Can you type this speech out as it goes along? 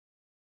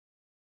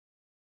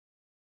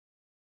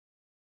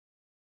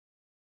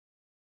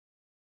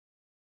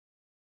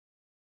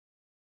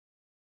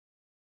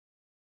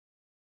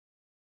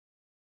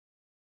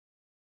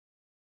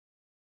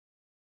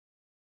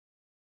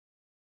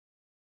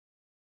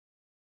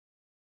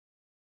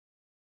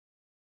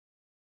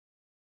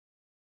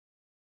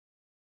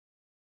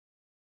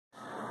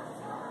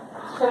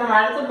So, we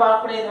will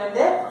talk about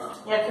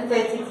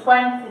exercise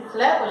 6.6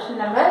 question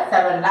number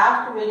 7.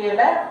 Last video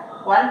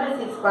 1 to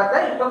 6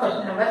 now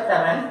question number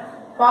 7.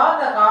 For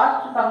the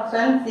cost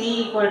function c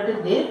equal to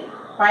this,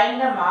 find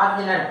the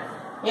marginal.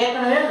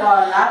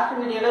 Last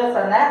video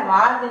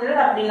marginal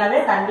அப்படினாவே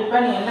கண்டிப்பா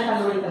நீ என்ன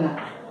கண்டுபிடிக்கணும்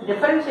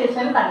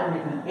differentiation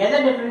கண்டுபிடிக்கணும். எதை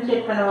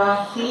differentiate பண்ணுவோம்?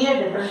 c ஐ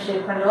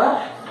differentiate பண்ணுவோம்.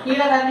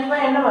 கீழ கண்டிப்பா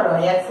என்ன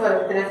வரும்? x வரும்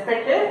with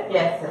respect to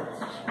x.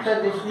 So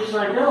this is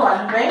equal to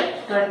 1 by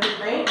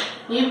 25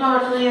 e power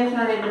 2x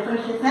நோட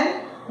differentiation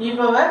e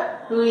power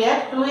 2x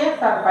 2x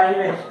or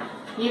 5x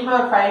e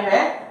power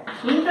 5x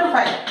into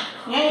 5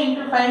 ஏன்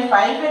into 5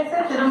 5x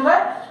திரும்ப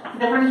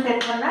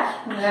differentiate பண்ணா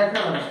இந்த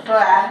இடத்துல வரும். So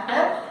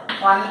answer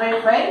 1 by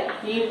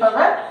 5 e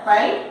power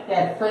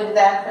 5x. So இந்த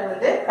answer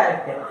வந்து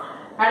correct.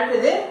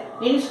 அடுத்தது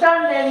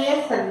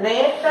instantaneous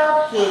rate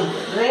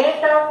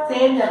of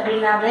change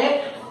அப்படினாவே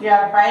you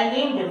are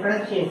finding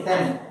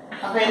differentiation.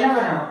 அப்ப என்ன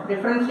பண்ணணும்?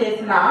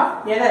 differentiation of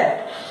எதை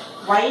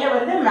y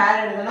வந்து மேல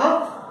எழுதணும்.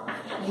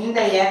 இந்த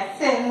x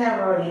என்ன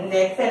இந்த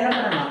x என்ன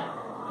பண்ணணும்?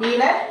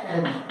 கீழ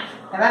எழுதணும்.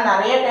 அதான்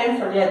நிறைய டைம்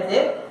சொல்லியாச்சு.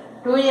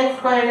 2x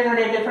ஸ்கொயர்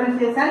உடைய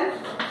differentiation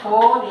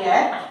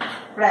 4x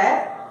plus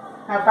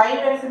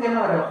 5x க்கு என்ன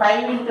வரும்?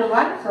 5 into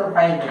 1 so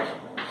 5x.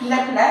 இந்த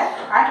இடத்துல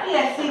at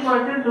x equal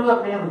to 2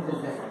 அப்படினு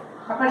கொடுத்திருக்கு.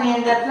 அப்ப நீ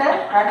இந்த இடத்துல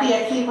at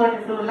x equal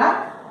to 2 னா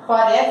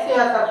for x you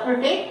are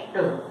substituting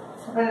 2.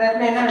 அப்ப இந்த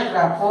இடத்துல என்ன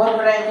எழுதலாம்? 4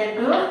 bracket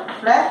 2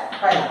 plus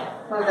 5.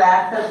 So the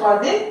answer for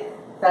this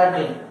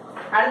 13.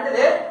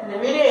 அடுத்து இந்த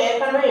வீடியோ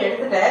ஏற்கனவே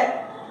எடுத்துட்டேன்.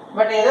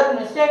 பட் ஏதோ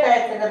மிஸ்டேக்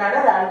ஆயிடுச்சுங்கனால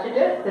அதை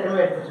அழிச்சிட்டு திரும்ப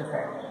எடுத்துட்டு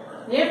இருக்கேன்.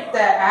 If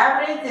the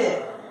average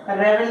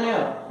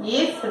revenue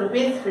is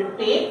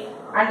 ₹50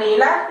 and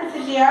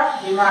elasticity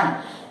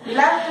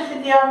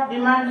of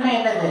demand னா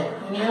என்னது?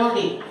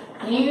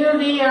 new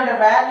d யோட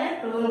வேல்யூ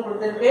 2 னு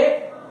கொடுத்திருக்கு.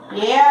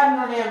 AR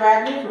னுடைய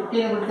வேல்யூ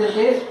 15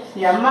 கொடுத்திருக்கு.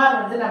 MR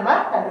வந்து நம்ம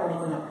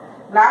கண்டுபிடிக்கணும்.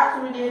 லாஸ்ட்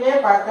வீடியோலயே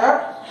பார்த்தோம்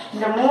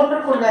இந்த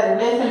மூன்றுக்குள்ள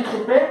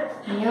relationship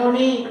new d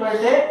equal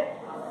to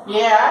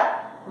AR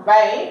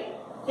by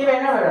இது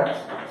என்ன வரும்?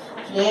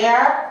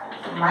 AR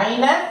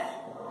minus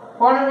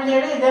போன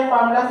வீடியோல இதே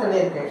ஃபார்முலா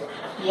சொல்லிருக்கு.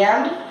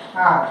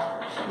 MR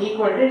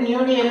equal to new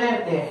d என்ன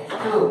இருக்கு?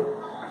 2.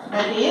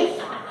 That is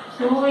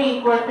 2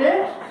 equal to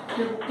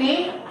 50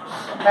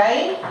 by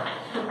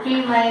 50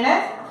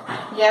 minus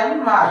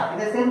MR.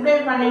 இதை சிம்பிளை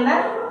பண்ணினா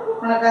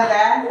உனக்கு அந்த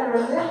ஆன்சர்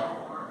வந்து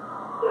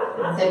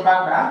சரி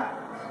பார்க்கலாம்.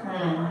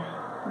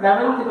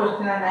 11th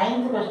question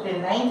 9th question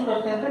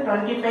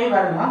 25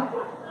 வரணும்.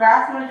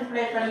 கிராஸ்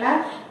மல்டிப்ளை பண்ண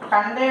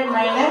 100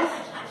 minus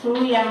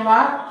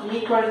 2MR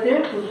equal to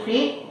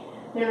 50.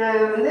 இது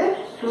வந்து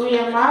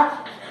 2MR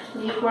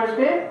equal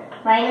to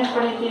மைனஸ்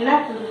பண்ணிட்டீங்கன்னா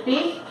 50.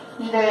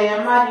 இந்த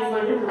MR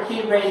equal to 50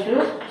 by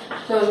 2.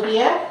 So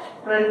here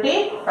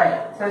 25.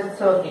 So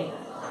it's okay.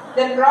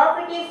 The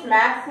profit is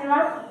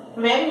maximum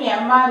when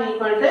MR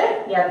equal to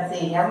MC.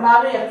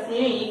 MR MC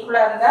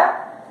equal and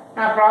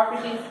the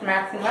profit is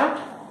maximum.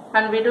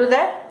 And we do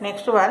the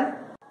next one.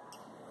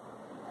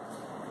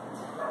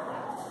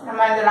 நம்ம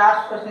இந்த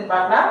last question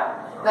பார்க்கலாம்.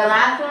 The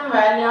maximum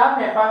value of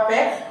f of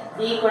x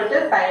equal to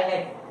sin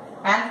x.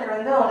 Answer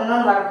வந்து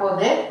ஒண்ணும்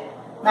வரப்போகுது.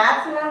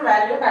 Maximum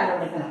value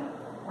கண்டுபிடிக்கணும்.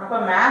 அப்ப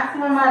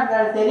மேக்ஸிமமா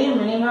இருந்தாலும் சரி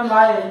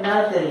மினிமமா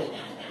இருந்தாலும் சரி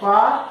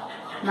for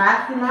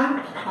maximum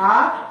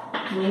or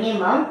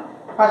minimum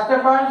first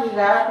of all we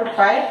have to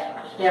find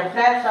f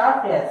dash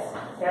of x.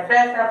 f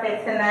dash of x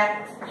என்ன?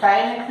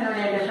 sin x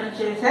உடைய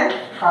differentiation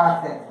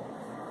cos x.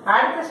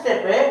 அடுத்த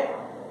step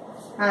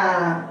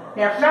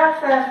f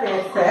dash of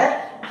x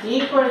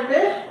equal to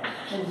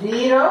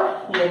 0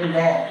 என்க.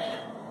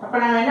 அப்ப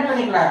நம்ம என்ன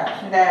பண்ணிக்கலாம்?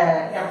 இந்த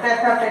f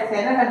dash of x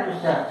என்ன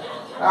கண்டுபிடிச்சோம்?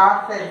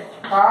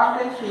 cos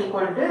x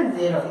equal to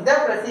 0.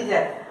 இதான்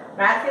ப்ரொசீஜர்.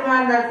 மேக்ஸிமம்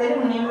இருந்தாலும் சரி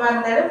மினிமம்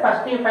இருந்தாலும்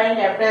first you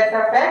find f dash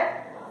of x.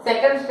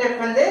 Second step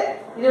வந்து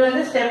இது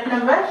வந்து ஸ்டெப்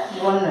நம்பர்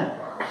 1.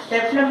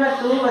 ஸ்டெப் நம்பர்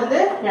 2 வந்து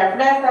f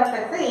dash of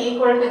x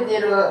equal to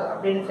 0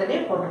 அப்படின்னு சொல்லி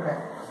போட்டுருக்க.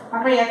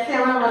 அப்ப x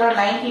எவ்வளவு வரும்?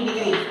 90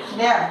 டிகிரி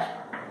இல்லையா?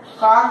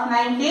 cos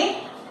 90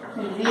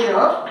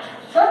 0.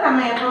 ஸோ நம்ம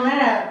எப்பவுமே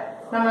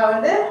நம்ம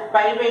வந்து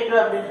 5/2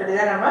 அப்படின்னு சொல்லி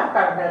தான் நம்ம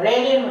காட்டுறோம்.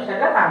 ரேடியன்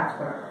மெஷர்ல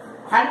காமிச்சுக்கிறோம்.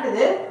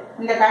 அடுத்தது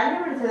இந்த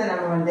கண்டுபிடிச்சதை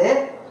நம்ம வந்து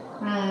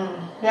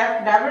f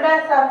double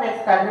dash of x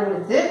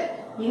கண்டுபிடிச்சு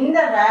இந்த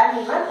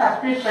வேல்யூவை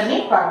சப்ஸ்டிட்யூட் பண்ணி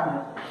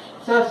பார்க்கணும்.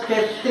 So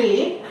step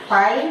 3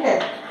 find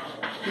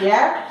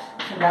f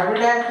double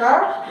dash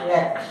of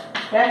x.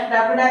 f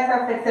double dash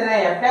of x என்ன?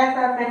 f dash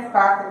of x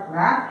cos x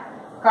னா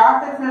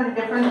cos x னுடைய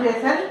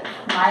differentiation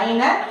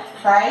minus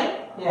sin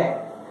x.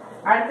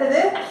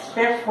 அடுத்தது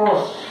step 4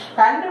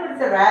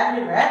 கண்டுபிடிச்ச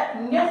வேல்யூவை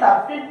இங்க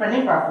சப்ஸ்டிட்யூட் பண்ணி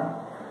பார்க்கணும்.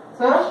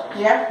 So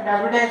f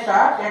double dash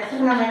of x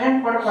க்கு நம்ம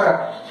என்னன்னு போட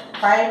போறோம்?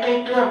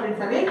 5/2 அப்படின்னு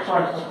சொல்லி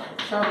போடுறோம்.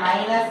 So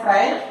minus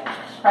sin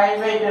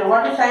 5/2.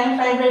 What is sin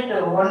 5/2?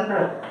 1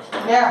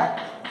 இல்லையா?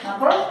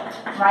 அப்போ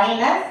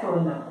மைனஸ்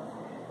 1.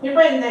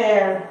 இப்போ இந்த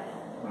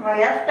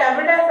f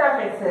double dash of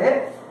x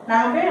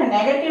நமக்கு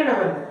நெகட்டிவ்ல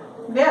வருது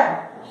இல்லையா?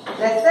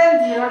 லெஸ் than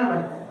 0 ன்னு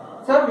வருது.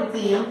 So which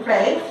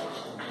implies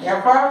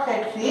f of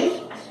x is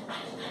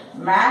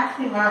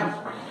maximum.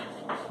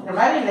 இந்த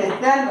மாதிரி less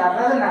than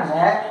வர்றதுனால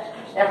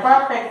f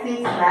of x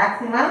is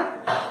maximum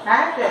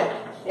at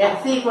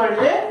x equal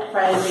to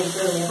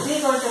 5/2. x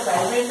equal to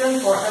 5/2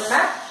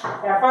 போட்டோம்னா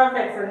f of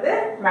x வந்து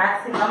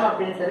மேக்ஸிமம்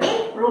அப்படின்னு சொல்லி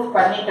ப்ரூஃப்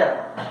பண்ணிட்டோம்.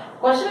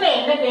 क्वेश्चन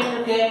என்ன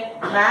கேட்டிருக்கு?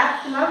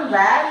 மேக்ஸிமம்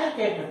வேல்யூ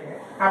கேட்டிருக்கு.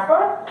 அப்போ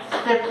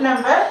ஸ்டெப்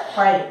நம்பர்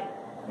 5.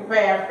 இப்போ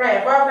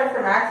f of x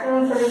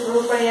மேக்ஸிமம் சொல்லி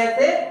ப்ரூஃப்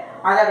பண்ணியாச்சு.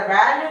 அதோட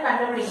வேல்யூ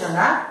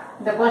கண்டுபிடிக்கணும்னா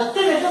இந்த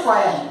क्वेश्चनக்கு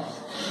போயணும்.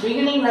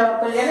 பிகினிங்ல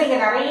ஏன்னா இங்க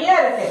நிறைய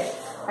இருக்கு.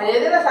 அது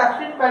எதுல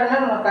சப்ஸ்டிட்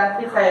பண்ணனும் உங்களுக்கு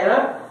கன்ஃபியூஸ்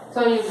ஆயிடும்.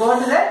 So you go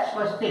to the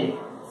question.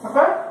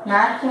 அப்போ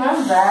maximum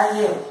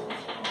value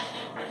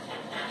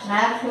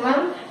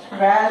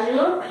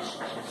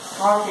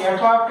of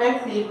f of x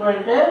equal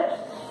to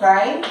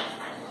sin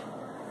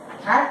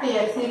at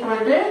x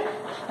equal to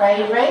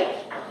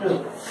 5/2.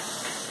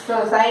 So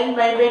sin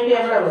 5/2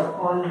 எவ்வளவு?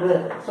 1.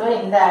 So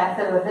இந்த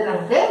ஆன்சர் வந்து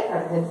நமக்கு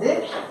கிடைச்சிருச்சு.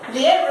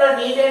 இதே இவ்வளவு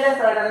டீடைலா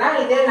சொல்லணும்னா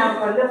இதே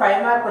நமக்கு வந்து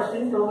 5 மார்க்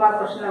क्वेश्चन 2 மார்க்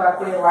क्वेश्चन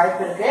வரக்கூடிய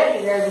வாய்ப்பு இருக்கு.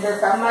 இந்த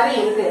சம் மாதிரி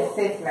இருக்கு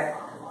எக்ஸசைஸ்ல.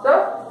 So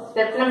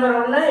step number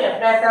 1 f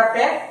dash of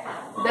x,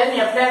 then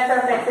f dash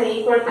of x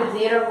equal to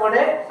 0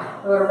 போடு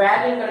ஒரு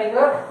வேல்யூ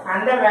கிடைக்கும்.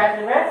 அந்த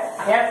வேல்யூவை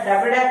f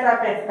double dash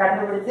of x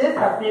கண்டுபிடிச்சு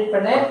சப்ஸ்டிட்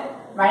பண்ணு.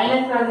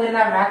 மைனஸ்ல வந்து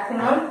என்ன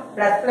மேக்ஸிமம்,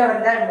 பிளஸ்ல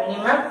வந்தா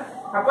மினிமம்.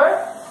 அப்போ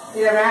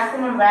இத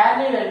மேக்ஸிமம்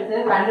வேல்யூ எடுத்து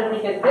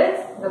கண்டுபிடிக்கிறது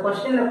இந்த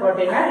क्वेश्चनல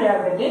போட்டீங்கன்னா you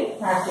are getting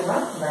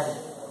maximum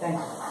value. Thank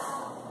you.